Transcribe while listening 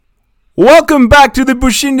Welcome back to the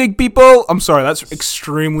Bushindig, people. I'm sorry, that's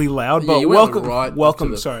extremely loud, but welcome.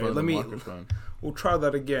 Welcome. Sorry, we'll try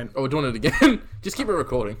that again. Oh, we're doing it again. Just keep it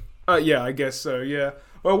recording. Yeah, I guess so. Yeah.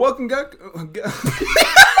 Well, welcome back.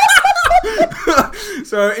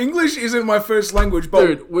 So English isn't my first language, but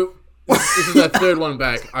dude, this is our third one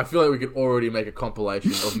back. I feel like we could already make a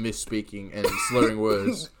compilation of misspeaking and slurring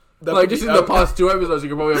words. Like just in the past 2 episodes, you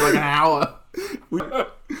could probably have like an hour.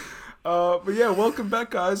 But yeah, welcome back,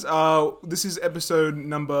 guys. This is episode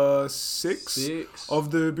number 6 of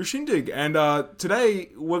the Bushindig, and today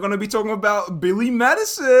we're gonna be talking about Billy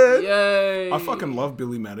Madison. Yay! I fucking love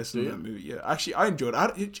Billy Madison in that movie. Yeah, actually, I enjoyed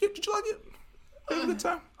it. Did you like it? Had a good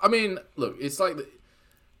time. I mean, look, it's like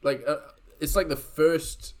the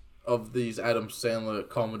first of these Adam Sandler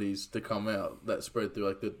comedies to come out that spread through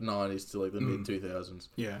like the 90s to like the mid 2000s.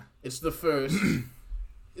 Yeah, it's the first.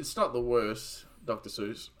 It's not the worst, Dr.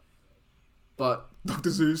 Seuss. But Dr.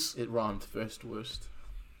 Seuss. It rhymed first worst.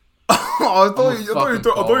 I thought you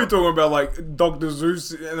were talking about like Dr.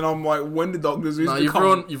 Seuss, and then I'm like, when did Dr. Seuss? No,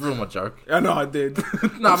 you've ruined my joke. I know I did.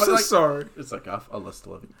 No, I'm but so like, sorry. It's like I'll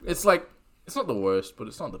still love it. It's like it's not the worst, but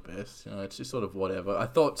it's not the best. You know, it's just sort of whatever. I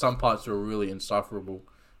thought some parts were really insufferable,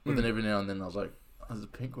 but then every now and then I was like, oh, "There's a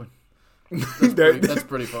penguin." That's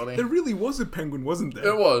pretty funny. There really was a penguin, wasn't there?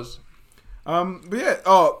 It was. But yeah.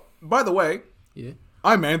 Oh, by the way. Yeah.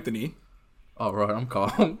 I'm Anthony. Oh, right, I'm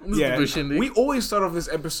Carl. Yeah, we always start off this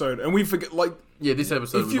episode, and we forget, like... Yeah, this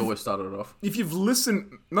episode we've always started off. If you've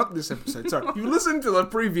listened... Not this episode, sorry. If you've listened to the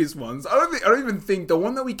previous ones, I don't even think... The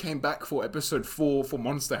one that we came back for, episode 4 for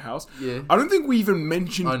Monster House, yeah, I don't think we even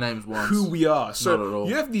mentioned our names once. Who we are. So not at all.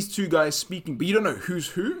 You have these two guys speaking, but you don't know who's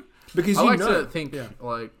who, because I like to think,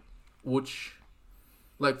 like, which...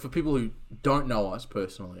 Like, for people who don't know us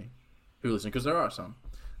personally, who listen, because there are some,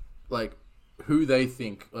 like... who they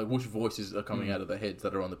think, like, which voices are coming out of their heads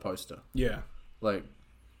that are on the poster. Yeah. Like,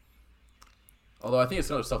 although I think it's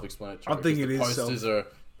kind of self-explanatory. I think it the is. Posters are,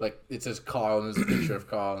 like, it says Kyle, and there's a picture of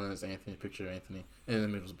Kyle, and there's Anthony, picture of Anthony, and in the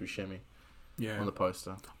middle is Buscemi. Yeah. On the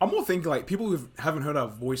poster. I'm more thinking, like, people who haven't heard our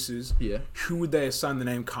voices, yeah, who would they assign the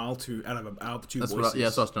name Kyle to out of our two voices?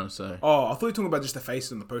 That's what I was trying to say. Oh, I thought you were talking about just the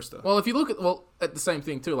face on the poster. Well, if you look at the same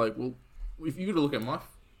thing, too, like, well, if you were to look at my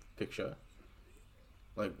picture,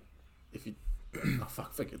 like, if you... Oh,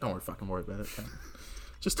 don't fucking worry about it. Okay?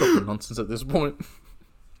 Just talking nonsense at this point.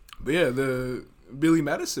 But yeah, the Billy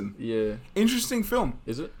Madison. Yeah. Interesting film.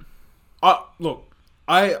 Is it? Look,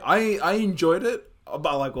 I enjoyed it, but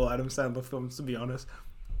I like all Adam Sandler films, to be honest.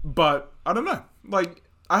 But I don't know. Like,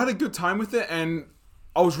 I had a good time with it, and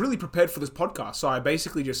I was really prepared for this podcast. So I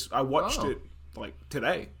basically I watched it like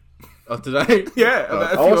today. Oh, today?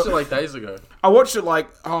 Yeah. I watched it like days ago. I watched it like,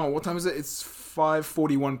 what time is it? It's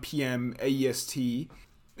 5:41 p.m. AEST.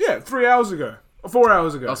 Yeah, 3 hours ago. Or 4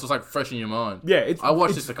 hours ago. Oh, so it's like fresh in your mind. Yeah. I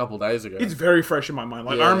watched this a couple of days ago. It's very fresh in my mind.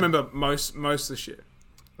 Like, I remember most of the shit.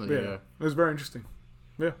 Yeah. It was very interesting.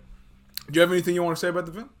 Yeah. Do you have anything you want to say about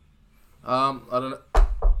the film? I don't know.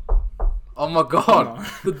 Oh my god. No.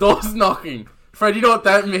 The door's knocking. Fred, you know what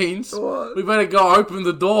that means? What? We better go open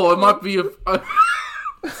the door. It might be a...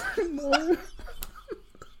 No.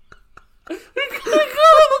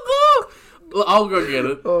 I'll go get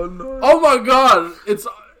it. Oh no. Oh my god. It's...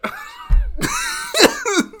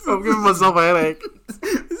 I'm giving myself a headache.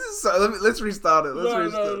 This is so... Let's restart it. Let's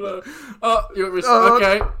restart it. Oh, you're restart.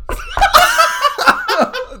 Okay.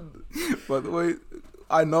 By the way,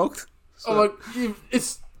 I knocked. So.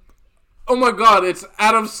 Oh my god, it's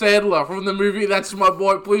Adam Sandler from the movie That's My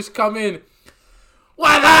Boy. Please come in.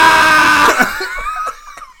 What up?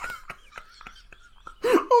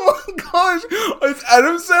 Oh my gosh, it's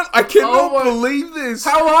Adam Sandler. I cannot believe this.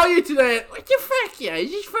 How are you today? What the fuck, yeah?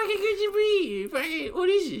 It's just fucking good to be here. What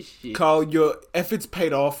is this shit? Carl, your efforts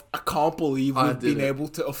paid off. I can't believe we've been able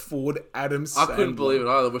to afford Adam Sandler. I couldn't believe it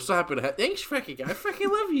either. We're so happy to have... Thanks, fucking guys. I fucking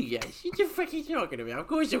love you guys. What you fucking talking about? Of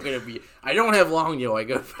course I'm gonna be... I don't have long, yo. I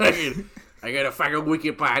got a fucking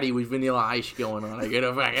wicked party with Vanilla Ice going on.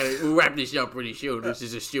 We'll wrap this up pretty soon. This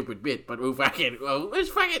is a stupid bit, but let's fucking...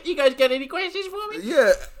 You guys got any questions for me?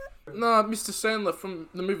 Yeah. No, Mr. Sandler from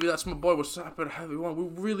the movie That's My Boy. We're so happy to have you on. We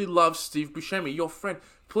really love Steve Buscemi, your friend.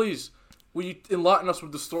 Please, will you enlighten us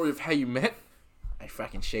with the story of how you met? I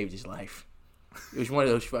fucking shaved his life. It was one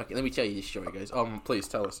of those fucking... Let me tell you this story, guys. Please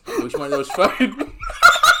tell us. It was one of those fucking... Would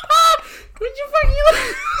you fucking...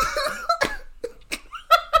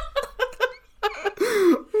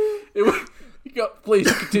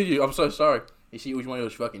 Please continue. I'm so sorry. You see, it was one of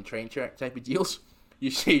those fucking train track type of deals.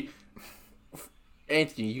 You see,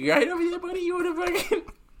 Anthony, you right over there, buddy? You want to fucking...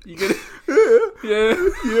 You gonna... Yeah,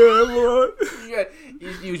 boy.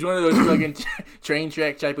 He was one of those fucking train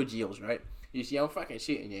track type of deals, right? You see, I'm fucking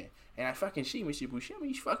sitting there, and I fucking see Mr. Buscemi.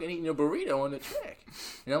 He's fucking eating a burrito on the track,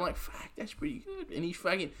 and I'm like, fuck, that's pretty good. And he's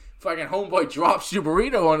fucking homeboy drops your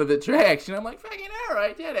burrito onto the tracks, and I'm like, fucking all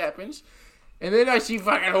right, that happens. And then I see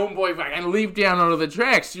fucking homeboy fucking leap down onto the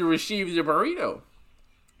tracks to receive the burrito.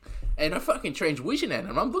 And I fucking train's wishing at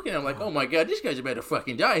him. I'm looking at him like, oh my god, this guy's about to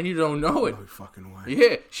fucking die, and you don't know it. No fucking way.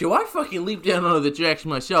 Yeah, so I fucking leap down onto the tracks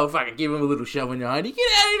myself, fucking give him a little shove in the eye. Get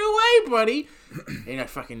out of the way, buddy. And I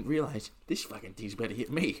fucking realized, this fucking thing's better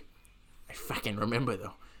hit me. I fucking remember,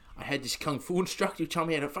 though. I had this kung fu instructor who told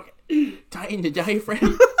me how to fucking tighten the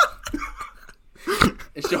diaphragm.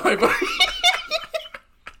 And so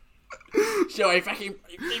I fucking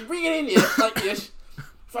bring it in here like this.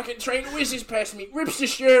 Fucking train whizzes past me, rips the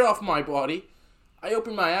shirt off my body. I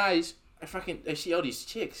open my eyes. I see all these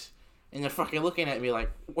chicks, and they're fucking looking at me like,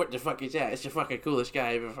 "What the fuck is that?" It's the fucking coolest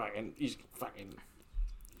guy ever. He's fucking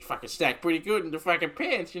stacked pretty good in the fucking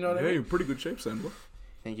pants. You know what I mean? Yeah, you're in pretty good shape, Sandler.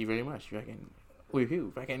 Thank you very much. Fucking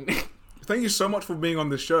woohoo! Fucking. Thank you so much for being on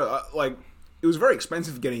this show. It was very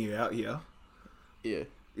expensive getting you out here. Yeah.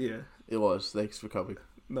 Yeah. It was. Thanks for coming.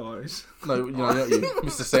 No worries. No, not you.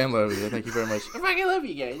 Mr. Sandler over here. Thank you very much. I fucking love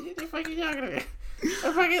you guys. You're fucking talking to me.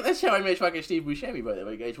 That's how I met fucking Steve Buscemi, by the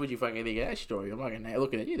way, guys. What'd you fucking think of that story? I'm fucking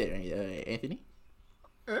looking at you there, Anthony.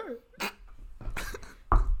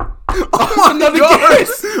 Oh my another god!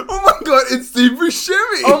 guess. Oh my god, it's Steve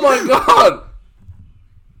Buscemi! Oh my god!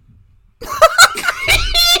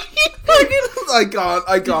 I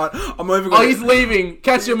can't. I'm over. Oh, he's leaving.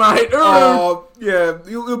 Catch him, mate. Oh, yeah.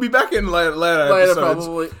 He'll be back in later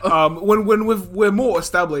episodes. Probably. When we're more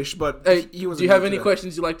established, but hey, he was. Do you have any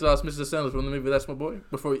questions you'd like to ask Mr. Sandler from the movie That's My Boy?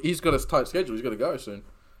 Before he's got a tight schedule, he's got to go soon.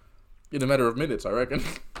 In a matter of minutes, I reckon.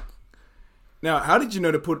 Now, how did you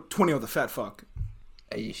know to put 20 on the fat fuck?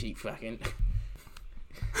 Hey, you see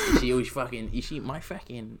my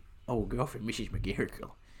fucking old girlfriend, Mrs.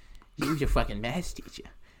 McGarrigle. She was your fucking maths teacher.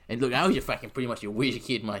 And look, I was pretty much a whiz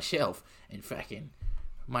kid myself. And fucking,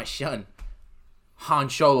 my son, Han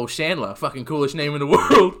Solo Sandler, fucking coolest name in the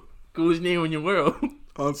world. Coolest name in the world.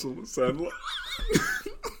 Han Solo Sandler. He's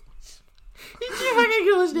the fucking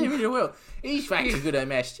coolest name in the world. He's fucking good at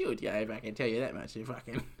maths too, yeah, if I can tell you that much.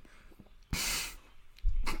 Fucking.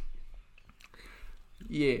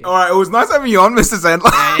 Yeah. Alright, it was nice having you on, Mr.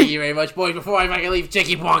 Sandler. Thank you very much, boys. Before I fucking leave, check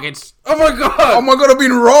your pockets. Oh my god! Oh my god, I've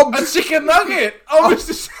been robbed! A chicken nugget! Oh,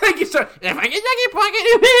 Mr. Sandler. If I can check your pocket,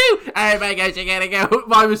 woohoo! Alright, my guys, you gotta go.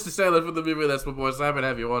 Bye, Mr. Sandler, from the movie That's My Boy. So happy to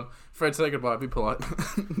have you on. Fred, say goodbye. Be polite.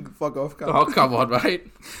 Fuck off, cunt. Oh, come on,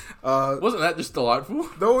 mate. Wasn't that just delightful?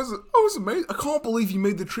 That was amazing. I can't believe you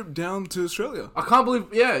made the trip down to Australia. I can't believe,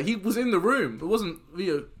 yeah, he was in the room. It wasn't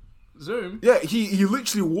via Zoom. Yeah, he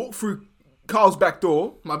literally walked through Carl's back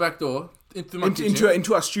door. My back door.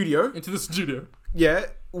 Into our studio. Into the studio. Yeah,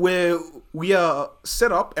 where we are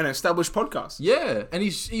set up an established podcast. Yeah, and he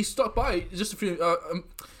stopped by just a few.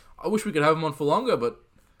 I wish we could have him on for longer, but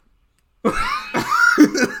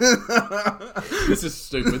this is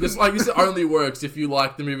stupid. This only works if you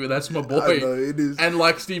like the movie That's My Boy. I know, it is. And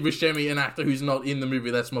like Steve Buscemi, an actor who's not in the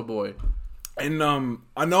movie That's My Boy. And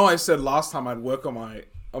I know I said last time I'd work on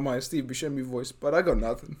my Steve Buscemi voice, but I got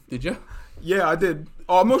nothing. Did you? Yeah, I did.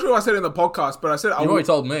 Oh, I'm not sure if I said it in the podcast, but I said you already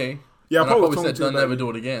told me. Yeah, I probably said don't never do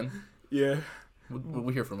it again. Yeah,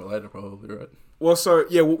 we'll hear from it later, probably, right? Well, so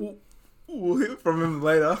yeah, we'll hear from him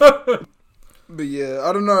later. But yeah,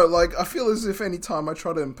 I don't know. Like, I feel as if any time I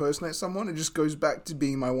try to impersonate someone, it just goes back to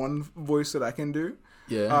being my one voice that I can do.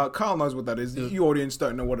 Yeah. Kyle knows what that is. You audience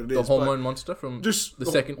don't know what it is. The hormone monster from just the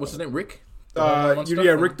second. What's his name? Rick.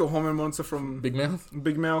 Rick the hormone monster from Big Mouth.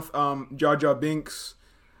 Big Mouth. Jar Jar Binks.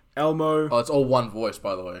 Elmo. Oh, it's all one voice,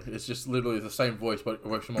 by the way. It's just literally the same voice, but it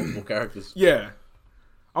works for multiple characters. Yeah.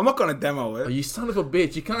 I'm not gonna demo it. Oh, you son of a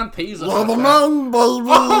bitch. You can't tease us. You're the man, baby.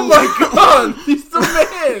 Oh my god. He's the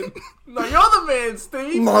man. No, you're the man,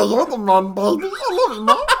 Steve. No, you're the man, baby. I love you,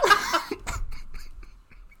 man.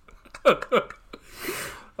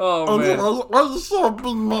 Oh, man. I just saw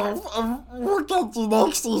Big Mouth. We'll get to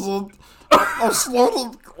next season. I'm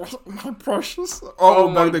slowly... My precious. Oh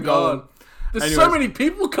my god. There's so many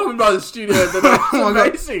people coming by the studio today. It's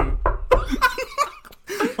amazing.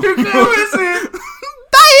 Who is it?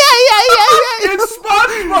 It's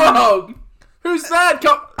SpongeBob. Who's that?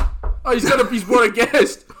 Oh, he's brought a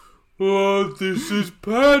guest. Oh, this is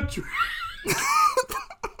Patrick.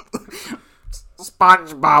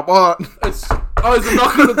 SpongeBob, what? There's a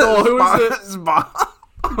knock on the door. Who is it? SpongeBob.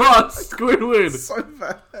 Oh, it's Squidward. So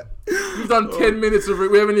bad. We've done 10 minutes of it.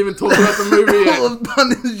 We haven't even talked about the movie yet. All I've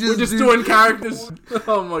done is We're just doing characters.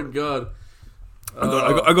 Oh my god.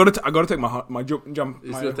 I gotta take my jump.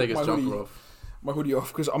 He's gonna take his jumper off. my hoodie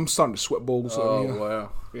off because I'm starting to sweat balls. Oh, here.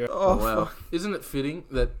 wow. Yeah. Oh, wow. Isn't it fitting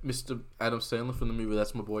that Mr. Adam Sandler from the movie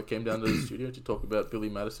That's My Boy came down to the studio to talk about Billy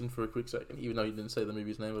Madison for a quick second, even though he didn't say the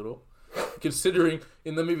movie's name at all? Considering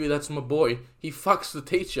in the movie That's My Boy, he fucks the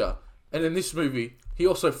teacher. And in this movie, he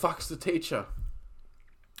also fucks the teacher.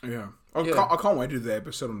 Yeah. I can't wait to do the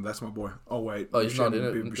episode on That's My Boy. Oh, wait. Oh, he's not in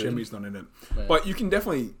it. Buscemi's not in it. Man. But you can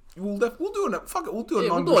definitely... We'll do an... Fuck it, we'll do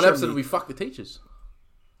a We'll do an episode where we fuck the teachers.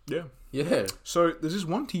 Yeah. Yeah. So, there's this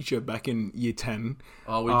one teacher back in year 10.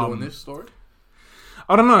 Are we doing this story?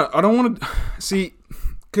 I don't know. I don't want to... See,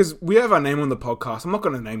 because we have our name on the podcast. I'm not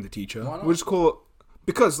going to name the teacher. Why not? We'll just call it...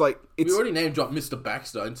 Because, like, it's... We already name dropped Mr.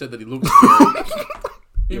 Baxter and said that he looks scary.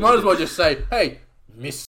 You might as well just say, hey,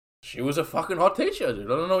 Miss... She was a fucking hot teacher, dude.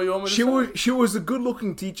 I don't know what you want me to say. She was a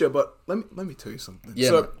good-looking teacher, but let me tell you something. Yeah,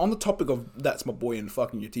 so, man. on the topic of That's My Boy and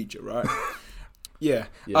fucking your teacher, right? Yeah.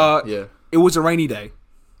 Yeah. It was a rainy day.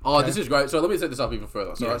 Oh, okay. This is great. So let me set this up even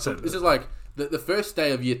further. So, Yeah, so this is like the first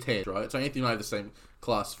day of year 10, right? So Anthony and I have the same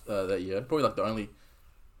class that year. Probably like only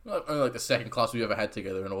like the second class we ever had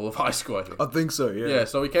together in all of high school, I think. I think so, yeah. Yeah,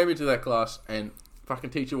 so we came into that class and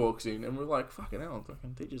fucking teacher walks in and we're like, fucking hell,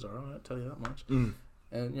 fucking teacher's alright, I'll tell you that much.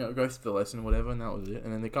 And, you know, go through the lesson or whatever, and that was it.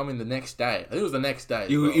 And then they come in the next day. I think it was the next day.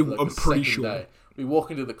 I'm pretty sure. Day. We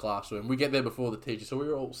walk into the classroom. We get there before the teacher, so we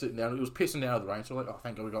were all sitting down. It was pissing down in the rain, so we're like, oh,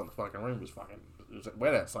 thank God we got in the fucking room. It was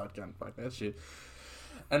wet outside, can't fuck that shit.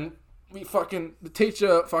 And the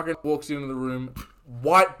teacher fucking walks into the room,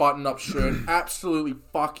 white button-up shirt, absolutely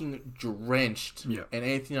fucking drenched. Yeah. And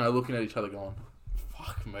Anthony and I are looking at each other going,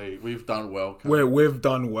 fuck me, we've done well. We've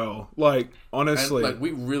done well. Like, honestly. And, like,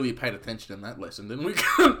 we really paid attention in that lesson, didn't we?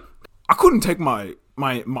 I couldn't take my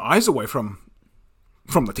eyes away from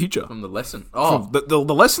the teacher. From the lesson. Oh. From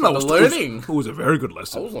the lesson that was learning. It was a very good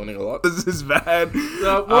lesson. I was learning a lot. This is bad.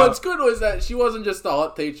 What's good was that she wasn't just a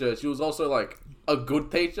hot teacher, she was also, like, a good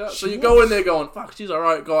teacher. So you go in there going, fuck, she's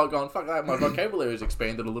alright, going, fuck that, my vocabulary's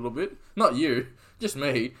expanded a little bit. Not you, just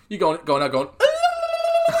me. You going out going,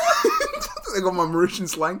 I got my Mauritian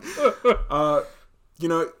slang. You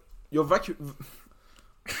know, your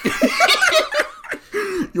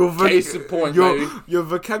Case in point, baby. Your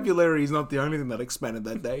vocabulary is not the only thing that expanded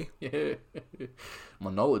that day. Yeah.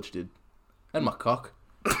 My knowledge did. And my cock.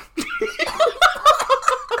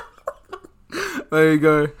 There you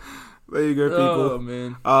go, people. Oh,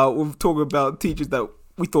 man. We've talked about teachers that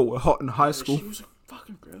we thought were hot in high school. She was a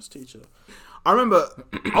fucking gross teacher. I remember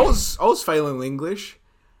I was failing English.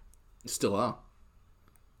 You still are.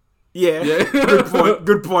 Yeah.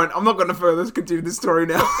 Good point. I'm not going to further continue this story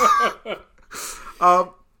now. I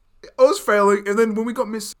was failing, and then when we got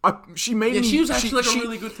she made me... Yeah, she was actually a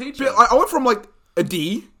really good teacher. I went from like a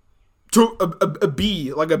D to a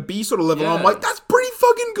B, like a B sort of level. Yeah. And I'm like, that's pretty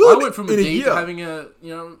fucking good. I went from a D to having a,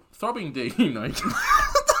 throbbing D,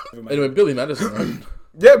 Anyway, Billy Madison, right?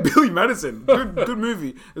 Yeah, Billy Madison. Good movie.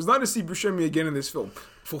 It was nice to see Buscemi again in this film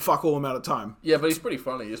for fuck all amount of time. Yeah, but he's pretty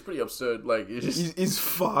funny. He's pretty absurd. Like, He's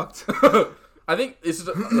fucked. I think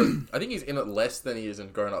I think he's in it less than he is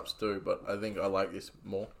in Grown Ups too. But I think I like this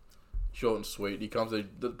more. Short and sweet. He comes there,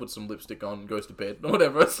 puts some lipstick on, goes to bed, or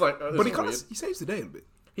whatever. It's like, but he saves the day a bit.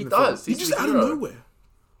 He does. He's just out of nowhere.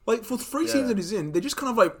 Like, for the 3 scenes that he's in, they just kind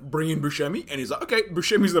of, like, bring in Buscemi, and he's like, okay,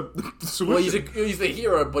 Buscemi's the solution. Well, he's the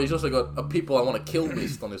hero, but he's also got a people I want to kill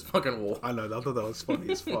list on his fucking wall. I know, I thought that was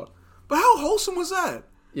funny as fuck. But how wholesome was that?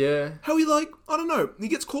 Yeah. How he, like, I don't know, he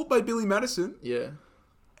gets caught by Billy Madison. Yeah.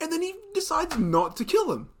 And then he decides not to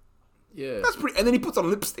kill him. Yeah. That's pretty... And then he puts on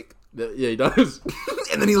lipstick. Yeah, he does.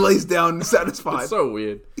 And then he lays down satisfied. It's so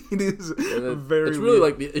weird. It is very It's really weird.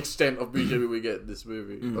 Like the extent of Buscemi we get in this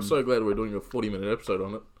movie. I'm so glad we're doing a 40-minute episode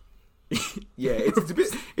on it. Yeah, it's a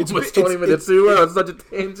bit... It's almost 20 minutes too. We're on such a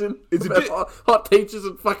tangent. It's a bit... Hot teachers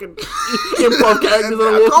and fucking improv characters that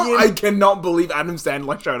are walking in. I cannot believe Adam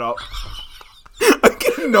Sandler showed up. I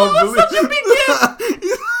cannot believe... Such a big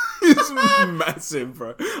deal. It's massive,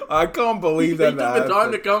 bro. I can't believe that. He took the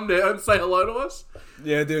time to come down and say hello to us.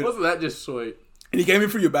 Yeah, dude. Wasn't that just sweet? And he came in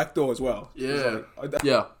through your back door as well. Yeah.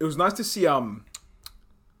 Yeah. It was nice to see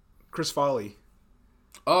Chris Farley.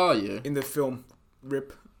 Oh, yeah. In the film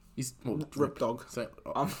Rip. He's Rip Dog. You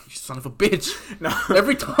son of a bitch. No.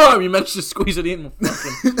 Every time you manage to squeeze it in.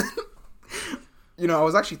 You know, I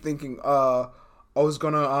was actually thinking, I was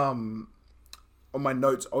gonna, on my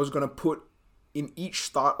notes, I was gonna put in each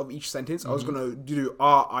start of each sentence, I was gonna do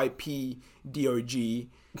RIPDOG.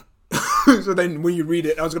 So then when you read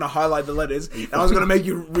it, I was going to highlight the letters and I was going to make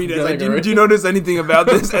you read it. Like, do you notice anything about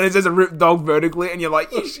this? And it says a ripped dog vertically and you're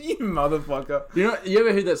like, you motherfucker. You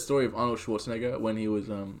ever heard that story of Arnold Schwarzenegger when he was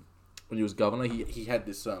governor? He had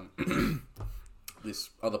this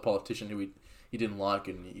this other politician who he didn't like,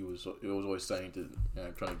 and he was always saying to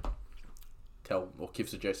trying to tell or give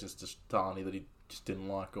suggestions to Tani that he just didn't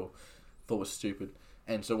like or thought was stupid.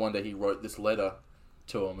 And so one day he wrote this letter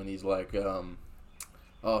to him, and he's like,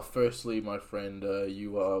 firstly, my friend,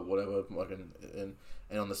 you are whatever, and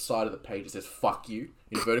on the side of the page it says "fuck you"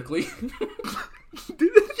 vertically.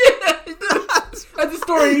 Did it? Yeah, that's the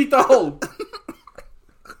story he told.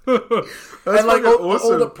 And like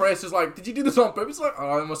all the press is like, did you do this on purpose? Like,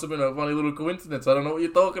 oh, it must have been a funny little coincidence. I don't know what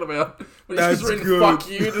you're talking about. But he's just written "fuck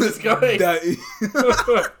you" to this guy.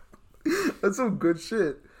 That's some good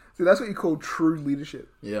shit. See, that's what you call true leadership.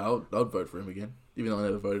 Yeah, I'd vote for him again, even though I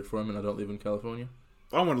never voted for him and I don't live in California.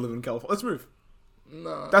 I want to live in California. Let's move.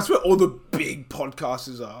 No, that's where all the big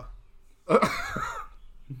podcasters are.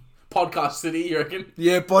 Podcast City, you reckon?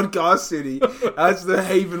 Yeah, Podcast City. That's the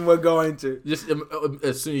haven we're going to. Just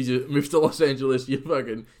as soon as you move to Los Angeles, your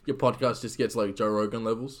podcast just gets like Joe Rogan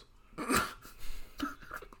levels.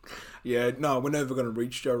 Yeah, no, we're never going to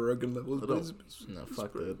reach Joe Rogan levels. No,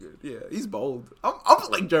 fuck that. Good. Yeah, he's bold. I'm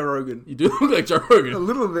like Joe Rogan. You do look like Joe Rogan. A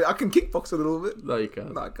little bit. I can kickbox a little bit. No, you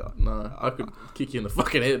can't. No, I can't. No, I could kick you in the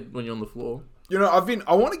fucking head when you're on the floor. You know, I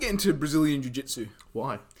want to get into Brazilian Jiu-Jitsu.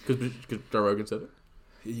 Why? Because Joe Rogan said it?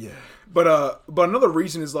 Yeah. But another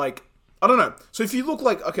reason is like, I don't know. So if you look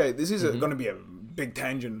like, okay, this is going to be a big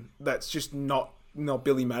tangent that's just not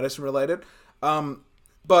Billy Madison related.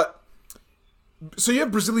 But so you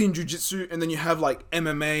have Brazilian Jiu-Jitsu, and then you have like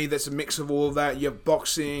MMA that's a mix of all of that. You have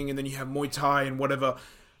boxing, and then you have Muay Thai and whatever.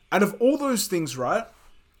 Out of all those things, right?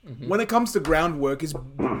 Mm-hmm. When it comes to groundwork, is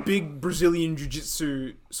big Brazilian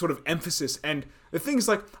Jiu-Jitsu sort of emphasis. And the thing is,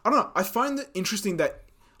 like, I don't know, I find it interesting that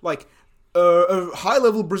like a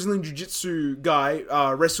high-level Brazilian Jiu-Jitsu guy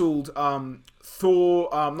wrestled Thor,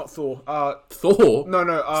 not Thor. Thor?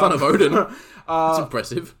 No. Son of Odin. That's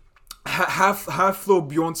impressive. Half Thor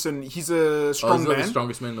Bjornsson. He's a strong man. The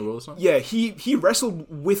strongest man in the world or something? Yeah, he wrestled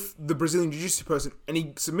with the Brazilian Jiu-Jitsu person, and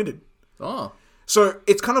he submitted. Oh. So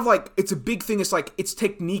it's kind of like, it's a big thing. It's like, it's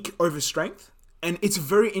technique over strength. And it's a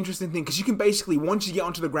very interesting thing, because you can basically, once you get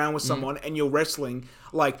onto the ground with someone and you're wrestling,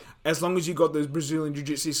 like, as long as you got those Brazilian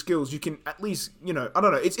Jiu-Jitsu skills, you can at least, I don't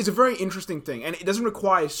know. It's a very interesting thing. And it doesn't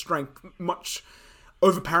require strength, much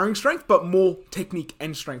overpowering strength, but more technique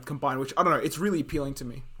and strength combined, which, I don't know, it's really appealing to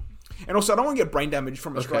me. And also, I don't want to get brain damage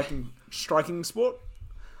from a striking sport.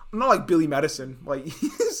 I'm not like Billy Madison. Like,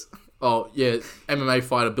 he's... Oh, yeah, MMA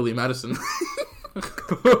fighter Billy Madison.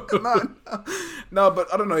 No,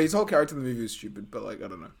 but I don't know. His whole character in the movie was stupid, but like, I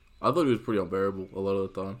don't know. I thought he was pretty unbearable a lot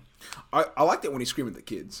of the time. I liked it when he screamed at the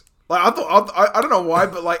kids. Like, I don't know why,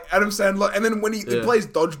 but like Adam Sandler, and then when he plays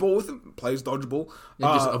dodgeball with him, just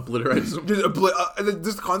obliterates him.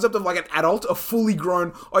 This concept of like an adult, a fully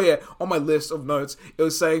grown. Oh yeah, on my list of notes, it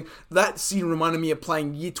was saying that scene reminded me of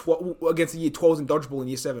playing year 12 against the year 12s in dodgeball in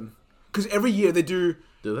year 7, because every year they do.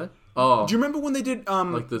 Do they? Oh, do you remember when they did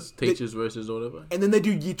like the teachers versus or whatever? And then they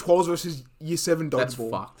do year 12s versus year 7 dodgeball. That's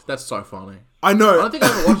fucked. That's so funny. I know. I don't think I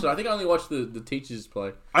ever watched it. I think I only watched the teachers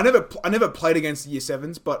play. I never played against year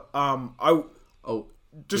 7s, but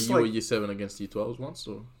you were year 7 against year 12s once,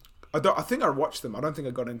 or I think I watched them. I don't think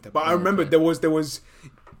I got into it, but I remember there was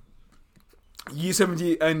year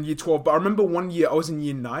 7 and year 12. But I remember one year I was in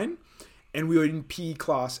year 9, and we were in PE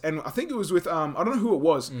class, and I think it was with I don't know who it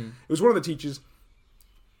was. It was one of the teachers.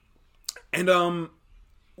 And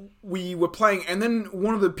we were playing, and then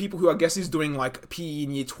one of the people who I guess is doing like PE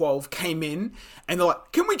in year 12 came in, and they're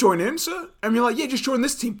like, "Can we join in, sir?" And we're like, "Yeah, just join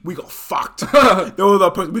this team." We got fucked. We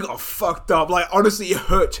got fucked up. Like, honestly, it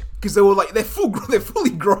hurt, because they were like, they're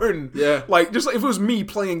fully grown. Yeah. Like, just like if it was me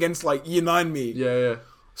playing against like year 9 me. Yeah.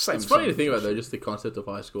 Same. It's funny to think about though, just the concept of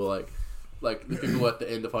high school, like the people at the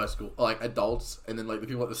end of high school are like adults, and then like the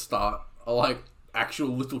people at the start are like actual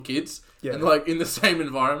little kids, and like in the same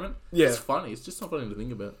environment. Yeah, it's funny. It's just not funny to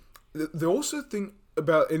think about. The also thing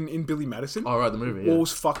about in Billy Madison. Oh right, the movie. Yeah.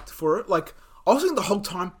 Always fucked for it. Like, I was thinking the whole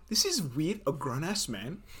time, this is weird. A grown ass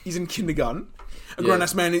man is in kindergarten. A grown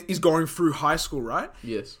ass man is going through high school, right?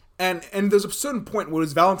 Yes. And there's a certain point where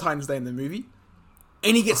it's Valentine's Day in the movie,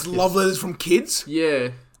 and he gets love letters from kids. Yeah.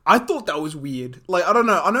 I thought that was weird. Like, I don't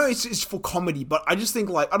know. I know it's for comedy, but I just think,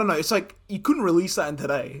 like, I don't know. It's like, you couldn't release that in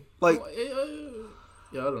today. Like,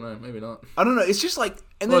 yeah, I don't know. Maybe not. I don't know. It's just like...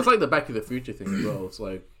 It's like the Back to the Future thing as well. It's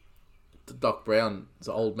like Doc Brown is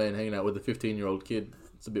an old man hanging out with a 15-year-old kid.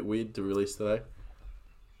 It's a bit weird to release today.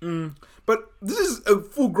 But this is a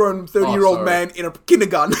full-grown 30-year-old man in a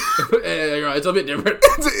kindergarten. Yeah, you're right. It's a bit different.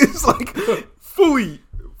 It's like fully,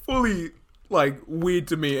 like, weird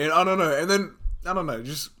to me. And I don't know. And then, I don't know,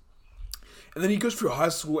 just... And then he goes through high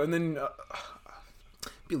school, and then...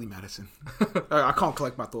 Billy Madison. I can't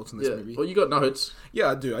collect my thoughts on this movie. Well, you got notes. Yeah,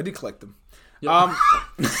 I do. I did collect them. Yep.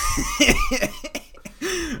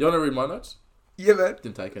 You want to read my notes? Yeah, man.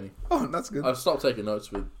 Didn't take any. Oh, that's good. I've stopped taking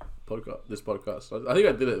notes with this podcast. I think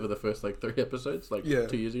I did it for the first 3 episodes, 2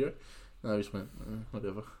 years ago. And I just went,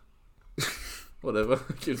 whatever. Whatever.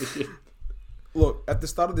 Give a shit. Look, at the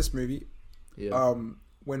start of this movie, Yeah.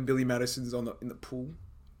 When Billy Madison's in the pool,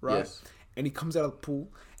 right? Yes. And he comes out of the pool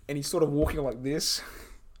and he's sort of walking like this.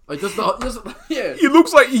 Like, yeah. He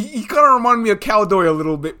looks like he kind of reminded me of Cowdoy a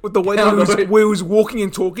little bit with the way that he was walking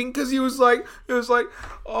and talking, because he was like,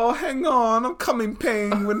 oh, hang on, I'm coming,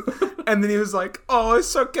 Penguin. And then he was like, oh,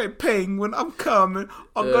 it's okay, Penguin, I'm coming.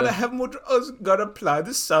 I'm gonna have more. I was gonna apply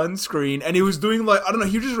the sunscreen. And he was doing I don't know.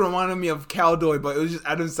 He just reminded me of Cowdoy, but it was just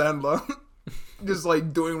Adam Sandler, just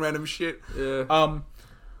doing random shit. Yeah.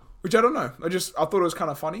 Which I don't know. I thought it was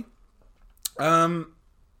kind of funny. I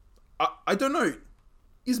don't know.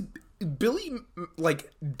 Is Billy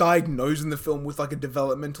diagnosed in the film with a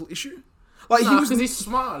developmental issue? Because he's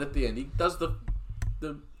smart at the end. He does the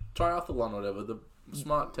triathlon or whatever, the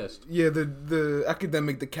smart test. Yeah, the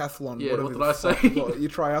academic decathlon. Yeah, whatever what did I say?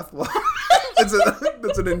 Your triathlon.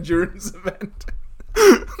 That's an endurance event.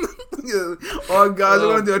 Yeah. Oh, guys,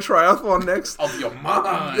 we're gonna do a triathlon next. Of your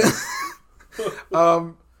mind.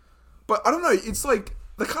 But I don't know. It's they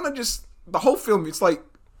kind of just the whole film. It's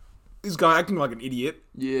this guy acting like an idiot.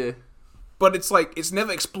 Yeah. But it's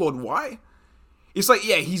never explored why. It's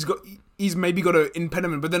he's maybe got an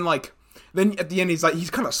impediment, but then at the end he's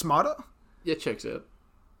kind of smarter. Yeah, checks out.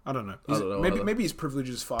 I don't know. I don't know Maybe his privilege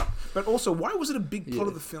is fucked. But also, why was it a big plot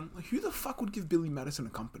of the film? Who the fuck would give Billy Madison a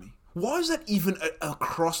company? Why is that even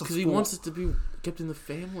across the? Because he wants it to be kept in the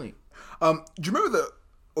family. Do you remember the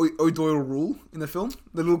O'Doyle rule in the film?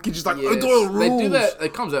 The little kid just O'Doyle rules. They do that.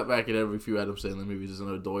 It comes out back in every few Adam Sandler movies. There's an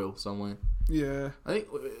O'Doyle somewhere. Yeah. I think.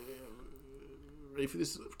 Ready for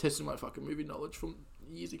this? Testing my fucking movie knowledge from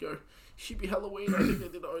years ago. Should be Halloween. I think they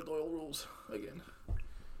did O'Doyle rules again.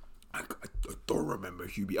 I don't remember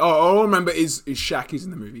Hubie. Oh, all I remember is Shaq is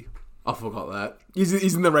in the movie. I forgot that.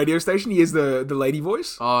 He's in the radio station. He has the lady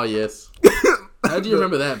voice. Oh, yes. How do you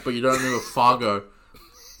remember that, but you don't remember Fargo?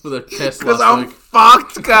 With a test Because last I'm week.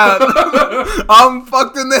 fucked, God. I'm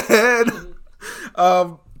fucked in the head.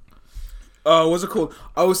 What's it called?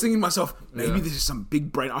 I was thinking to myself, maybe this is some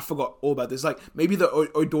big brain. I forgot all about this. Maybe the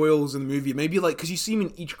O'Doyle's in the movie. Maybe because you see him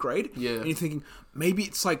in each grade. Yeah. And you're thinking, maybe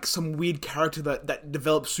it's some weird character that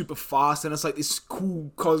develops super fast, and it's this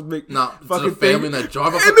cool cosmic fucking it's a family thing. that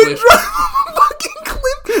drive off and a cliff.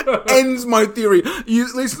 Ends my theory.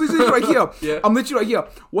 Listen right here. Yeah. I'm literally right here.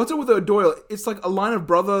 What's up with O'Doyle? It's a line of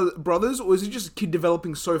brothers, or is it just a kid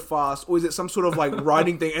developing so fast, or is it some sort of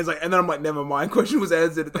writing thing? And and then I'm like, never mind. Question was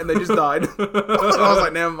answered, and they just died. I was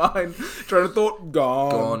like, never mind. Train of thought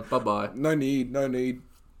gone. Bye bye. No need.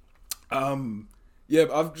 Yeah,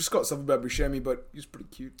 I've just got stuff about Buscemi, but he's pretty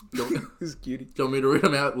cute. He's a cutie. Do you want me to read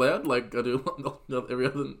them out loud like I do every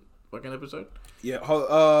other fucking episode? Yeah.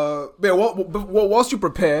 Whilst you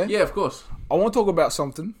prepare, Yeah, of course. I want to talk about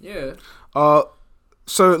something. Yeah.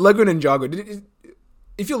 So Lego Ninjago.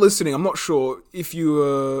 If you're listening, I'm not sure if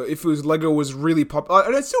Lego was really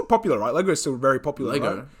popular. It's still popular, right? Lego is still very popular.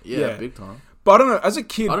 Lego. Right? Yeah, big time. But I don't know. As a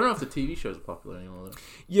kid, I don't know if the TV shows are popular anymore though.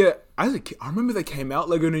 Yeah, as a kid, I remember they came out.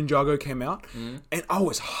 Lego Ninjago came out, and I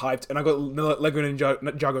was hyped. And I got Lego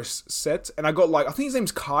Ninjago set, and I got I think his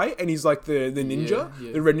name's Kai, and he's the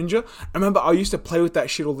ninja, the red ninja. I remember I used to play with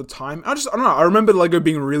that shit all the time. I don't know. I remember Lego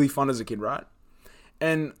being really fun as a kid, right?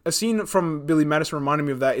 And a scene from Billy Madison reminded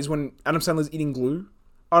me of that is when Adam Sandler's eating glue.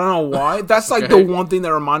 I don't know why. That's the one thing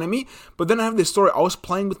that reminded me. But then I have this story. I was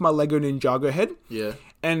playing with my Lego Ninjago head. Yeah.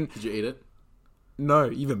 And did you eat it?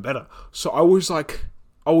 No, even better. So I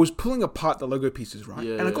was pulling apart the Lego pieces, right?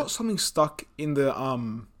 Yeah, and I got something stuck in the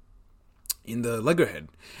Lego head.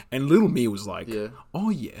 And little me was like,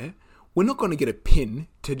 oh yeah, we're not going to get a pin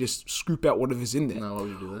to just scoop out whatever's in there. No, why would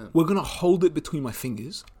you do that? We're going to hold it between my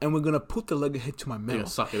fingers and we're going to put the Lego head to my mouth.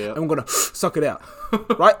 Suck it out. And we're going to suck it out.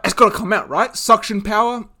 Right? It's got to come out, right? Suction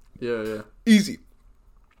power. Yeah. Easy.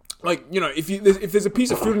 If there's a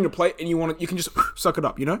piece of food on your plate and you can just suck it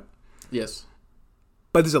up, you know? Yes.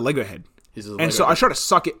 But there's a Lego head. So I tried to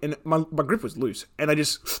suck it, and my grip was loose. And I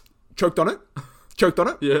just choked on it.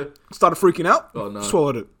 Yeah. Started freaking out. Oh, no.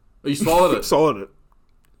 Swallowed it. Oh, you swallowed it? Swallowed it.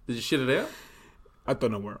 Did you shit it out? I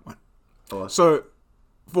don't know where it went. Oh. So,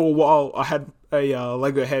 for a while, I had a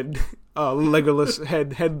Lego head, Legolas head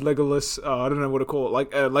Legolas, I don't know what to call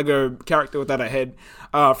it, a Lego character without a head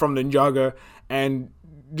from Ninjago. And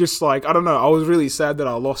just I don't know, I was really sad that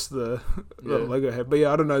I lost the Lego head. But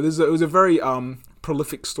yeah, I don't know. It was a very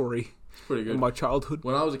prolific story. pretty good. in my childhood.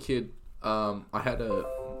 When I was a kid, I had a...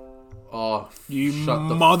 Oh, You shut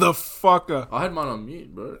the... motherfucker. I had mine on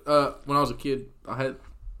mute, bro. When I was a kid, I had...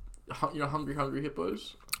 You know Hungry Hungry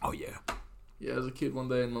Hippos? Oh, yeah. Yeah, as a kid one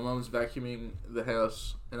day, and my mum's vacuuming the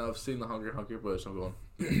house, and I've seen the Hungry Hungry Hippos, and I'm going,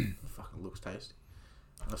 it fucking looks tasty.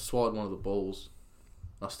 And I swallowed one of the balls.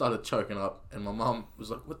 I started choking up, and my mum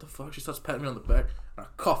was like, what the fuck? She starts patting me on the back, and I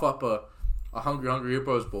cough up a Hungry Hungry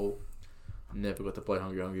Hippos ball. Never got to play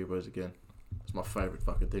Hungry Hungry Hippos again. It's my favourite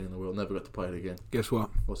fucking thing in the world. Never got to play it again. Guess what?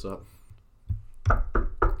 What's up?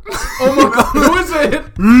 Oh my god, who is it?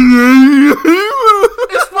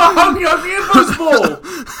 It's my Hungry Hungry Hippos ball!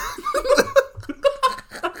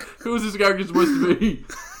 Who is this character supposed to be?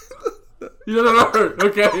 You don't know.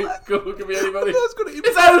 Okay, cool. It could be anybody.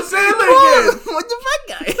 It's Adam Sandler again! What the fuck,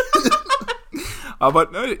 guy?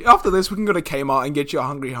 But no, after this, we can go to Kmart and get you a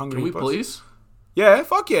Hungry Hungry Can we Hippos. please? Yeah,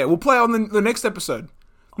 fuck yeah. We'll play on the next episode.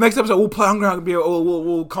 Next episode, we'll play Hungry Hungry.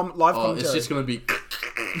 We'll come live commentary. It's just going to be...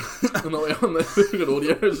 on the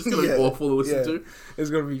audio. It's just going to be awful to listen to. It's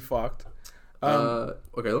going to be fucked.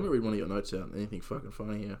 Okay, let me read one of your notes out. Anything fucking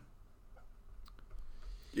funny here?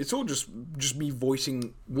 It's all just me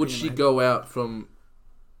voicing. Would she go out from...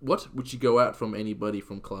 What? Would she go out from anybody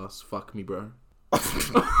from class? Fuck me, bro.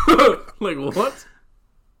 Like, what?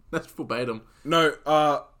 That's verbatim. No,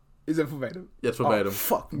 is it verbatim? That's verbatim. Oh,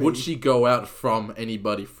 fuck me. Would she go out from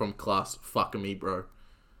anybody from class? Fuck me, bro.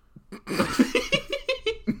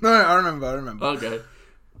 No, I remember. Okay.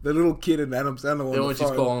 The little kid in Adam Sandler on Yeah, the when phone.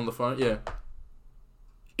 she's calling on the phone, yeah.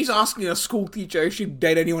 He's asking a school teacher if she'd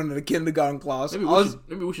date anyone in a kindergarten class. Maybe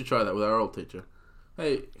we should try that with our old teacher.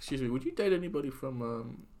 Hey, excuse me, would you date anybody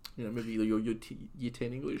from, maybe your year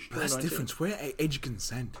 10 English? But that's 2019? different. We're age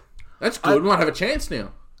consent. That's good. We might have a chance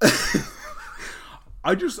now.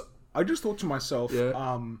 I just thought to myself, Yeah.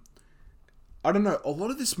 I don't know. A lot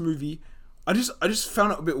of this movie, I just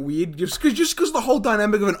found it a bit weird, just because the whole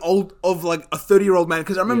dynamic of a 30-year-old man.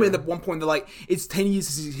 Because I remember at one point they're like, it's 10 years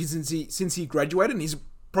since he graduated, and he's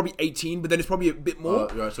probably 18, but then it's probably a bit more.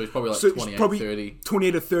 Right, so he's probably like So 28, it's probably 30.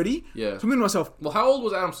 28 or 30. Yeah. So I'm thinking to myself, Well, how old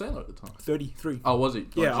was Adam Sandler at the time? 33. Oh, was he?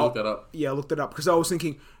 Yeah, Did you look that up? Yeah, I looked it up because I was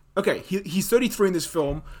thinking, okay, he's 33 in this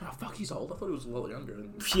film. Oh, fuck, he's old. I thought he was a lot younger.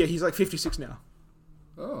 Yeah, he's like 56 now.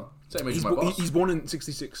 Oh, same age as my boss. He's born in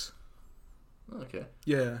 66. Okay.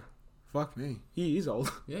 Yeah. Fuck me. He is old.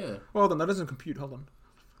 Yeah. Well, hold on, that doesn't compute. Hold on.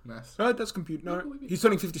 Math. No, it does compute. No, he's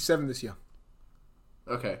turning 57 this year.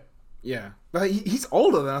 Okay. Yeah. But he's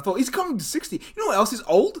older than I thought. He's coming to 60. You know what else is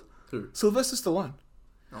old? Who? Sylvester Stallone.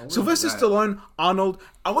 Oh, Sylvester that? Stallone, Arnold.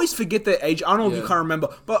 I always forget their age. Arnold, you Yeah. can't remember.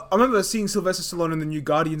 But I remember seeing Sylvester Stallone in the new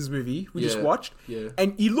Guardians movie we just watched. Yeah.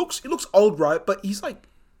 And he looks old, right? But he's in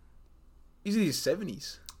his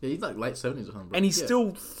 70s. Yeah, he's like late 70s or something. And he's yeah.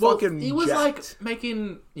 still fucking He was jacked. like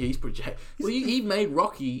making... Yeah, he's pretty jacked. Well, he made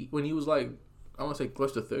Rocky when he was like, I want to say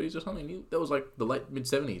close to 30s or something. That was like the late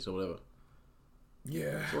mid-70s or whatever.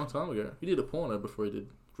 Yeah. It's a long time ago. He did a porno before he did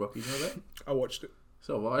Rocky, you know that? I watched it.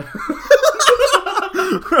 So have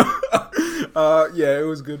I. Yeah, it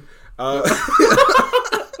was good. Who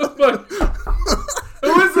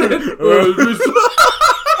is it?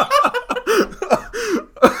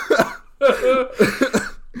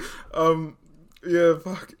 Yeah,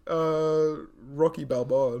 fuck. Rocky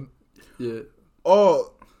Balboa. Yeah.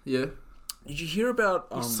 Oh, Yeah. did you hear about?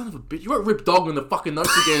 You son of a bitch. You wrote Rip Dog in the fucking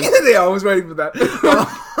notes again. Yeah, I was waiting for that.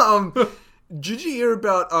 Did you hear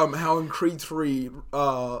about how in Creed 3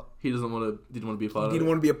 He didn't want to be a part of didn't it.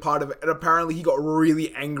 want to be a part of it, and apparently he got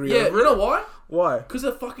really angry Yeah, over you it? know why? Why? Because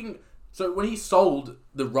they're fucking... So when he sold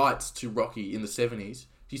the rights to Rocky in the 70s,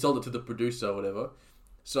 he sold it to the producer or whatever.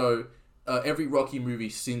 So every Rocky movie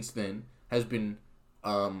since then has been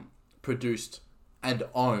produced and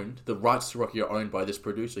owned. The rights to Rocky are owned by this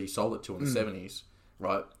producer he sold it to in the 70s,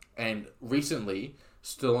 right? And recently,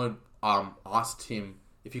 Stallone asked him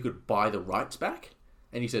if he could buy the rights back,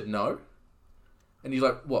 and he said no. And he's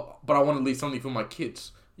like, what? But I want to leave something for my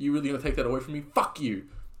kids. You really gonna take that away from me? Fuck you.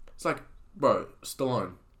 It's like, bro,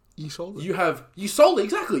 Stallone. You sold it. You sold it,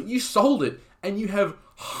 exactly. You sold it, and you have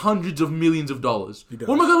hundreds of millions of dollars. You don't.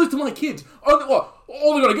 What am I going to leave to my kids? All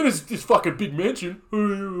they're going to get is this fucking big mansion. Oh,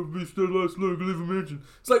 yeah, Mr. Last Look, live a mansion.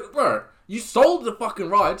 It's like, bro, you sold the fucking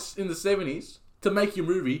rights in the 70s to make your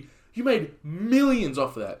movie. You made millions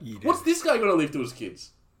off of that. You did. What's this guy going to leave to his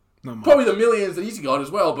kids? Not much. Probably the millions that he's got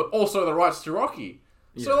as well, but also the rights to Rocky.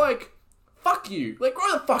 So, like, fuck you. Like,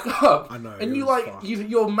 grow the fuck up. I know, And it you, was like, fucked.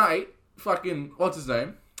 your mate, fucking, what's his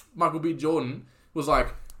name? Michael B. Jordan, was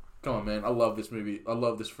like, come on, man, I love this movie. I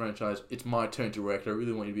love this franchise. It's my turn to direct. I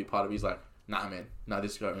really want you to be a part of it. He's like, nah, man. Nah,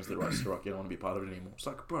 this guy owns the rights to Rocky. I don't want to be part of it anymore. It's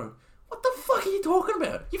like, bro, what the fuck are you talking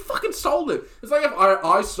about? You fucking sold it. It's like if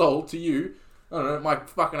I sold to you, I don't know, my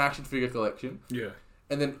fucking action figure collection. Yeah.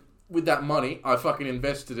 And then with that money, I fucking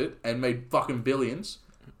invested it and made fucking billions.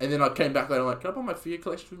 And then I came back later, I'm like, can I buy my figure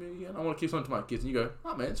collection for me again? I want to keep something to my kids. And you go,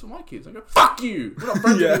 oh man, it's for my kids. I go, fuck you! We're not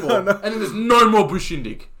friends anymore. And then there's no more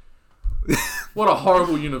Bushindig. What a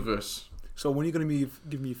horrible universe. So when are you going to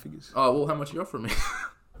give me your figures? Oh, well, how much are you offering me?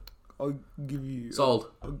 I'll give you... Sold.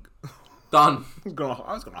 Done.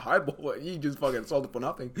 I was gonna highball it. You just fucking sold it for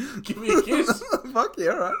nothing. Give me a kiss. Fuck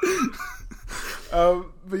yeah, alright.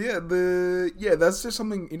 But yeah, that's just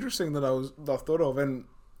something interesting that I thought of, and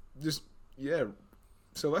just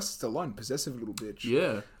Sylvester Stallone, possessive little bitch.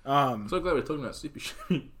 Yeah. So glad we're talking about Sleepy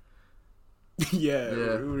Shimmy. yeah,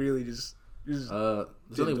 really just. There's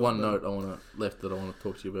only one note left that I want to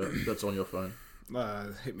talk to you about. That's on your phone.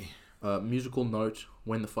 Hit me. Musical note.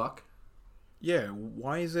 When the fuck? Yeah,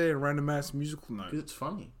 why is there a random ass musical note? Because it's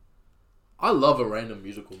funny. I love a random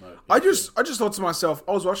musical note. I just thought to myself,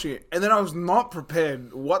 I was watching it, and then I was not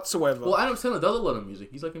prepared whatsoever. Well, Adam Sandler does a lot of music.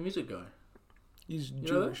 He's like a music guy. He's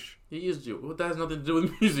Jewish. He is Jewish. Well, that has nothing to do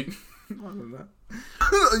with music. I don't know.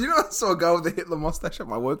 You know, I saw a guy with a Hitler mustache at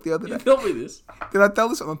my work the other day. You told me this. Did I tell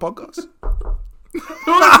this on the podcast?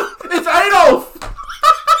 It's Adolf!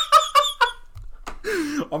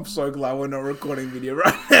 I'm so glad we're not recording video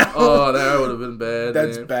right now. Oh, that would have been bad.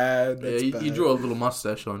 That's man. bad. That's bad. You drew a little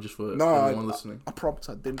mustache on just for everyone listening. I promise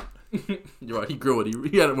I didn't. You're right, he grew it.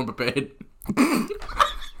 He had it one prepared.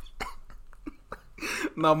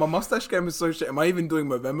 No, my mustache game is so shit. Am I even doing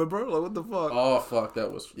Movember, bro? Like, what the fuck? Oh, fuck,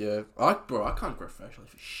 that was, yeah. I can't grow facial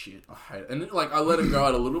for shit. I hate it. And then, like, I let it grow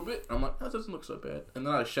out a little bit. And I'm like, that doesn't look so bad. And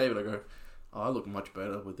then I shave it, I go, oh, I look much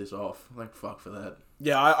better with this off. Like, fuck for that.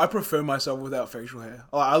 Yeah, I prefer myself without facial hair.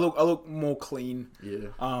 I look more clean. Yeah.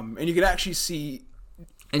 And you can actually see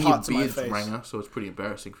and your parts of my beard's face. ranger, so it's pretty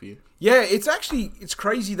embarrassing for you. Yeah, it's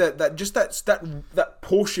crazy that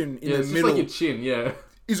portion in the it's middle. It's like your chin, yeah.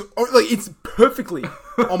 Is like it's perfectly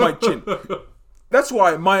on my chin. That's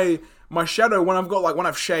why my shadow when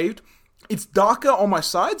I've shaved, it's darker on my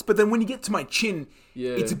sides, but then when you get to my chin,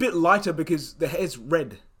 it's a bit lighter because the hair's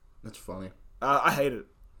red. That's funny. I hate it.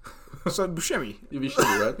 So Buscemi. You're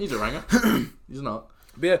Buscemi, right? He's a ranger. He's not.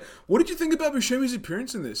 But yeah, what did you think about Buscemi's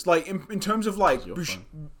appearance in this? Like in terms of like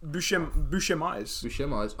Buscemi's.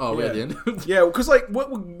 Buscemi's. Oh, we're at the end. Yeah, because like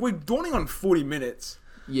we're dawning on 40 minutes.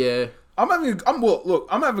 Yeah. I'm having a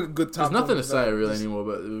good time. There's nothing to say really anymore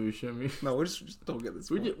about Buscemi. No, we're just don't get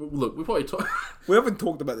this. Look, we probably talked. We haven't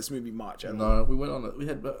talked about this movie much. No, we went on it. We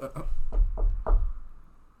had.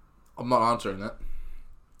 I'm not answering that.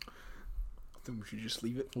 I think we should just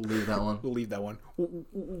leave it. We'll leave that one. We'll leave that one.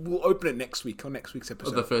 We'll open it next week on next week's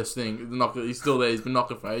episode. The first thing, he's still there. He's been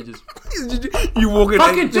knocking for ages. You walk in.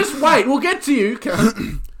 Fucking just wait. We'll get to you.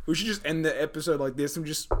 We should just end the episode like this and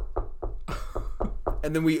just.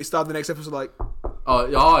 And then we start the next episode like, oh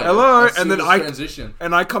yeah, hello, and then transition,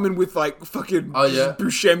 and I come in with like fucking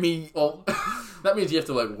Buscemi. Well, that means you have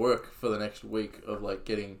to like work for the next week of like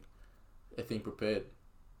getting a thing prepared,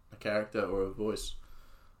 a character or a voice.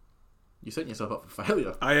 You're setting yourself up for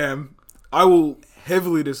failure. I am. I will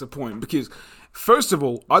heavily disappoint because, first of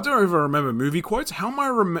all, I don't even remember movie quotes. How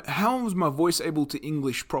was my voice able to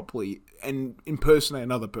English properly and impersonate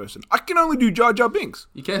another person? I can only do Jar Jar Binks.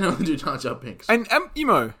 You can only do Jar Jar Binks. And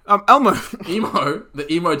Elmo. The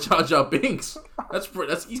emo Jar Jar Binks. That's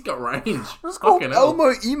he's got range. It's called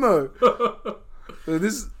Elmo Emo.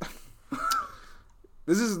 This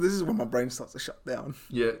is when my brain starts to shut down.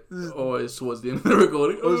 Yeah, always towards the end of the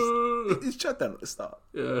recording. It's shut down at the start.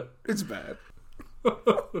 Yeah, it's bad. Who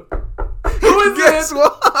is Guess it?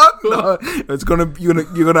 what? No,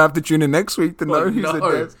 you're gonna have to tune in next week to know who's the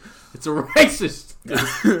dead. It's a racist.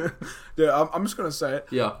 Yeah, I'm just gonna say it.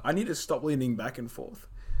 Yeah, I need to stop leaning back and forth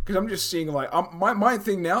because I'm just seeing like my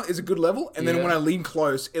thing now is a good level, and then when I lean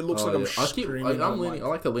close, it looks like I'm screaming. I'm leaning. I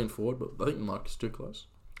like to lean forward, but I think the mic is too close.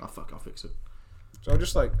 Oh fuck! I'll fix it. So I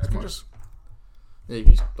just like yeah, you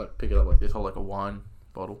can just like pick it up like this, hold like a wine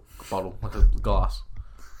bottle, like a glass.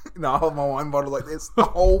 No, I hold my wine bottle like this, the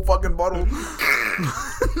whole fucking bottle.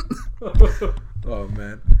 Oh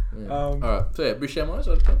man. Yeah. All right. So yeah, Buscemi's.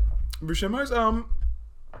 Okay. Buscemi's.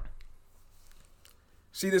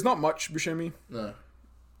 See, there's not much Buscemi. No.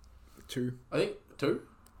 2. I think 2.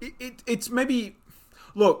 It's maybe.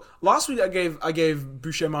 Look, last week I gave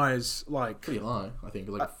Buscemi's like. Pretty high. I think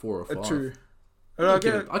like 4 or 5. A 2. I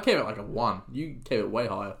gave it like a 1. You gave it way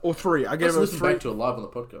higher. Or 3. I gave it a 3. Listen back to it live on the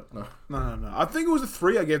podcast. No. I think it was a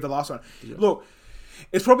 3 I gave the last one. Yeah. Look,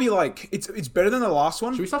 it's probably like it's better than the last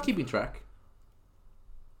one. Should we start keeping track?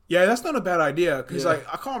 Yeah, that's not a bad idea because like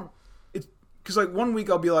I can't. Because like 1 week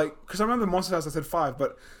I'll be like, because I remember Monster House I said 5,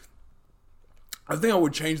 but I think I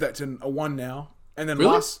would change that to a 1 now. And then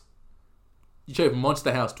Really? You chose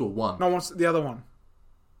Monster House to a 1. No, the other one.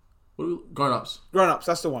 What are we, Grown Ups? Grown Ups,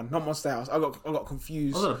 that's the one, not Monster House. I got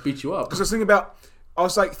confused. I was gonna beat you up. Because I was thinking about, I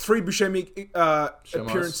was like 3 Buscemi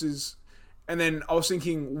appearances, and then I was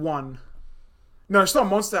thinking 1. No, it's not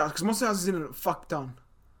Monster House, because Monster House is in a fuck ton.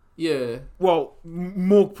 Yeah. Well,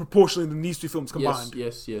 more proportionally than these 2 films combined.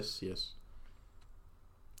 Yes.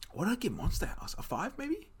 What did I give Monster House? A 5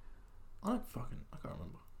 maybe? I can't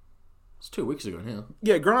remember. It's 2 weeks ago now.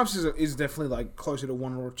 Yeah, Grown Ups is definitely like closer to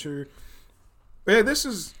 1 or 2. But yeah, this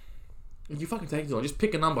is... You fucking take it on. Just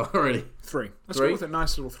pick a number already. 3. Let's 3? go with a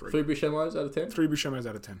nice little 3. 3 Buscemi's out of 10? 3 Buscemi's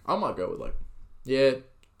out of 10. I might go with like,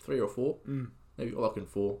 3 or 4. Maybe I'll lock in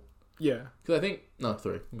 4. Yeah. Because I think, no,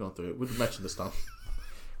 3. I'm going 3. We've mentioned this stuff.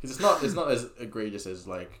 Because it's not as egregious as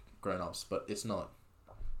like Grown Ups, but it's not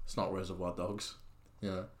Reservoir Dogs.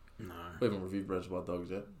 You know? No. We haven't reviewed Reservoir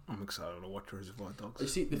Dogs yet. I'm excited to watch Reservoir Dogs. You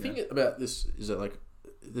see, the thing about this is that like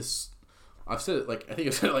this, I've said it like I think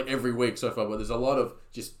I've said it like every week so far, but there's a lot of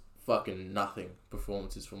just fucking nothing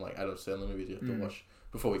performances from like Adam Sandler movies you have to watch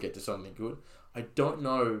before we get to something good. I don't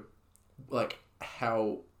know like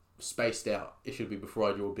how spaced out it should be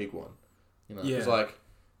before I do a big one. You know, because like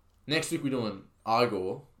next week we're doing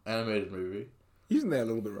Igor animated movie. He's in there a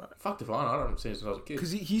little bit, right? Fuck if I haven't seen it since I was a kid.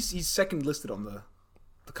 Because he's second listed on the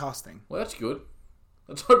casting. Well, that's good.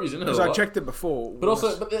 Let's hope he's in it. Because I checked it before. But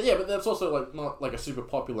that's also like not like a super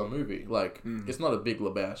popular movie. Like it's not a Big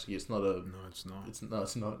Lebowski. It's not a. No, it's not. It's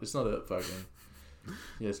not. It's not a fucking.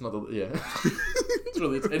 Yeah, it's not. It's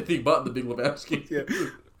anything but the Big Lebowski. Yeah,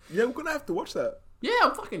 we're gonna have to watch that. Yeah,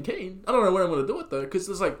 I'm fucking keen. I don't know when I'm gonna do it though, because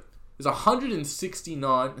there's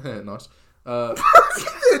 169. Nice.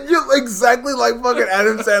 You're exactly like fucking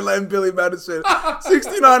Adam Sandler and Billy Madison.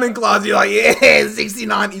 69 in class, you're like, yeah,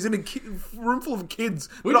 69. He's in a room full of kids.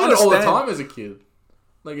 We did it all the time as a kid.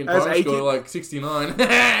 Like in primary school, kid? like 69.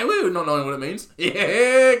 Woo, not knowing what it means.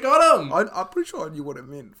 Yeah, got him. I'm pretty sure I knew what it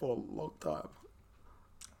meant for a long time.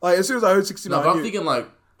 Like, as soon as I heard 69... No, but I'm thinking like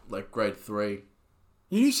grade 3.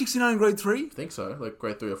 You knew 69 in grade 3? I think so. Like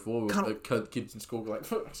grade 3 or 4. Like, kids in school were like,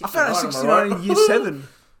 69, I found out 69 in year 7.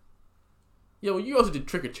 Yeah, well, you also did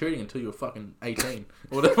trick-or-treating until you were fucking 18.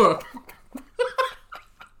 Or whatever.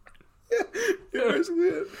 Basically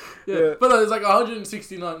it. Yeah. But there's like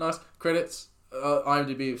 169 nice credits.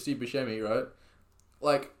 IMDb of Steve Buscemi, right?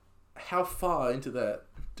 Like, how far into that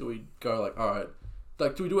do we go? Like, alright.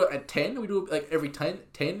 Like, do we do it at 10? Do we do it like every 10?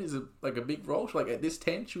 10 is like a big role? So, like, at this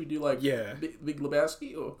 10, should we do like Big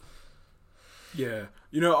Lebowski? Or... Yeah.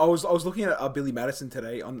 You know, I was looking at Billy Madison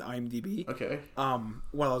today on IMDb. Okay.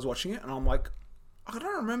 While I was watching it, and I'm like, I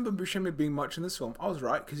don't remember Buscemi being much in this film. I was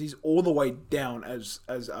right, because he's all the way down as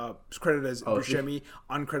credited as Buscemi,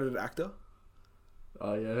 uncredited actor.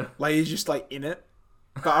 Oh, yeah. Like, he's just, like, in it.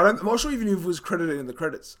 But I'm not sure even if it was credited in the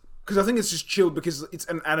credits. Because I think it's just chilled because it's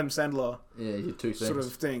an Adam Sandler sort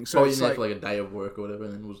of thing. So probably it's like a day of work or whatever,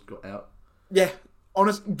 and then was got out. Yeah.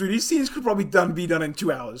 Honest, dude, these scenes could probably be done in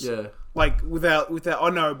 2 hours. Yeah. Like, without, oh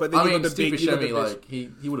no, but then you got Steve Buscemi, like,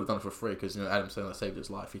 he would have done it for free because, you know, Adam Sandler saved his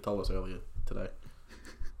life. He told us earlier today.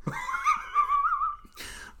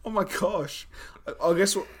 Oh my gosh. I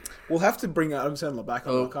guess we'll have to bring Adam Sandler back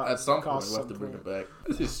on the cast. At some point, we'll have to bring him back.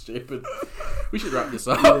 This is stupid. We should wrap this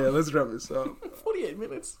up. Yeah, let's wrap this up. 48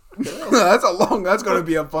 minutes. That's that's going to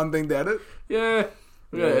be a fun thing to edit. Yeah.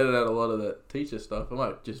 We're going to edit out a lot of that teacher stuff. I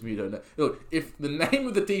might just mute it out. Look, if the name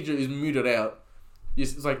of the teacher is muted out,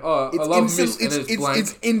 it's like, I love Miss and it's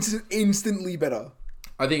blank. It's instantly better.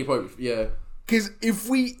 I think it probably, yeah. Because if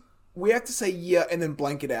we have to say yeah and then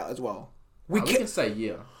blank it out as well. We can say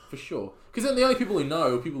yeah, for sure. Because then the only people who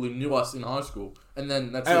know are people who knew us in high school. And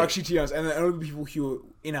then that's it. Actually, to be honest, and the only people who were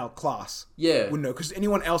in our class would know. Because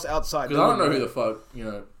anyone else outside... Because I don't know who the fuck, you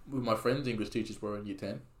know, who my friends' English teachers were in year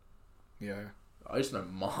 10. Yeah. I just know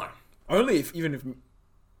mine. Only even if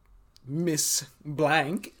Miss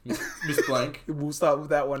Blank... Miss Blank. We'll start with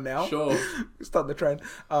that one now. Sure. Start the trend.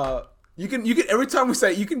 You can every time we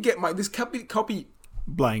say, you can get this copy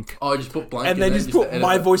blank. Oh, just put blank and then just put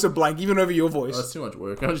my voice of blank, even over your voice. Oh, that's too much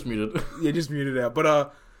work. I'll just mute it. Yeah, just mute it out.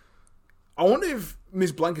 But I wonder if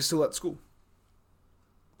Miss Blank is still at school.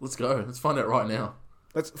 Let's go. Let's find out right now.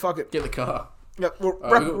 Let's fuck it. Get the car. Yeah, we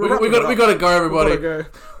gotta go, everybody.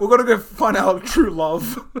 We're gonna go find our true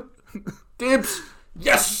love. Dibs.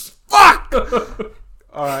 Yes. Fuck.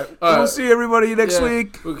 All right. We'll see everybody next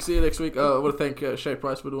week. We'll see you next week. I want to thank Shay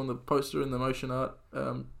Price for doing the poster and the motion art.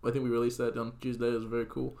 I think we released that on Tuesday. It was very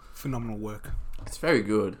cool. Phenomenal work. It's very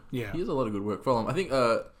good. Yeah. He has a lot of good work. Follow him. I think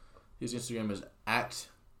his Instagram is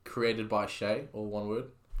created by Shay, all one word.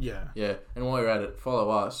 Yeah. Yeah, and while you're at it, follow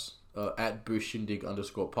us at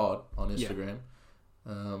 @bushindig_pod on Instagram.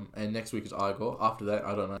 And next week is Igor. After that,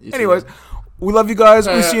 I don't know. Anyways, we love you guys.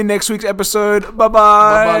 We'll see you next week's episode. Bye-bye.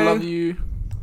 Bye-bye, love you.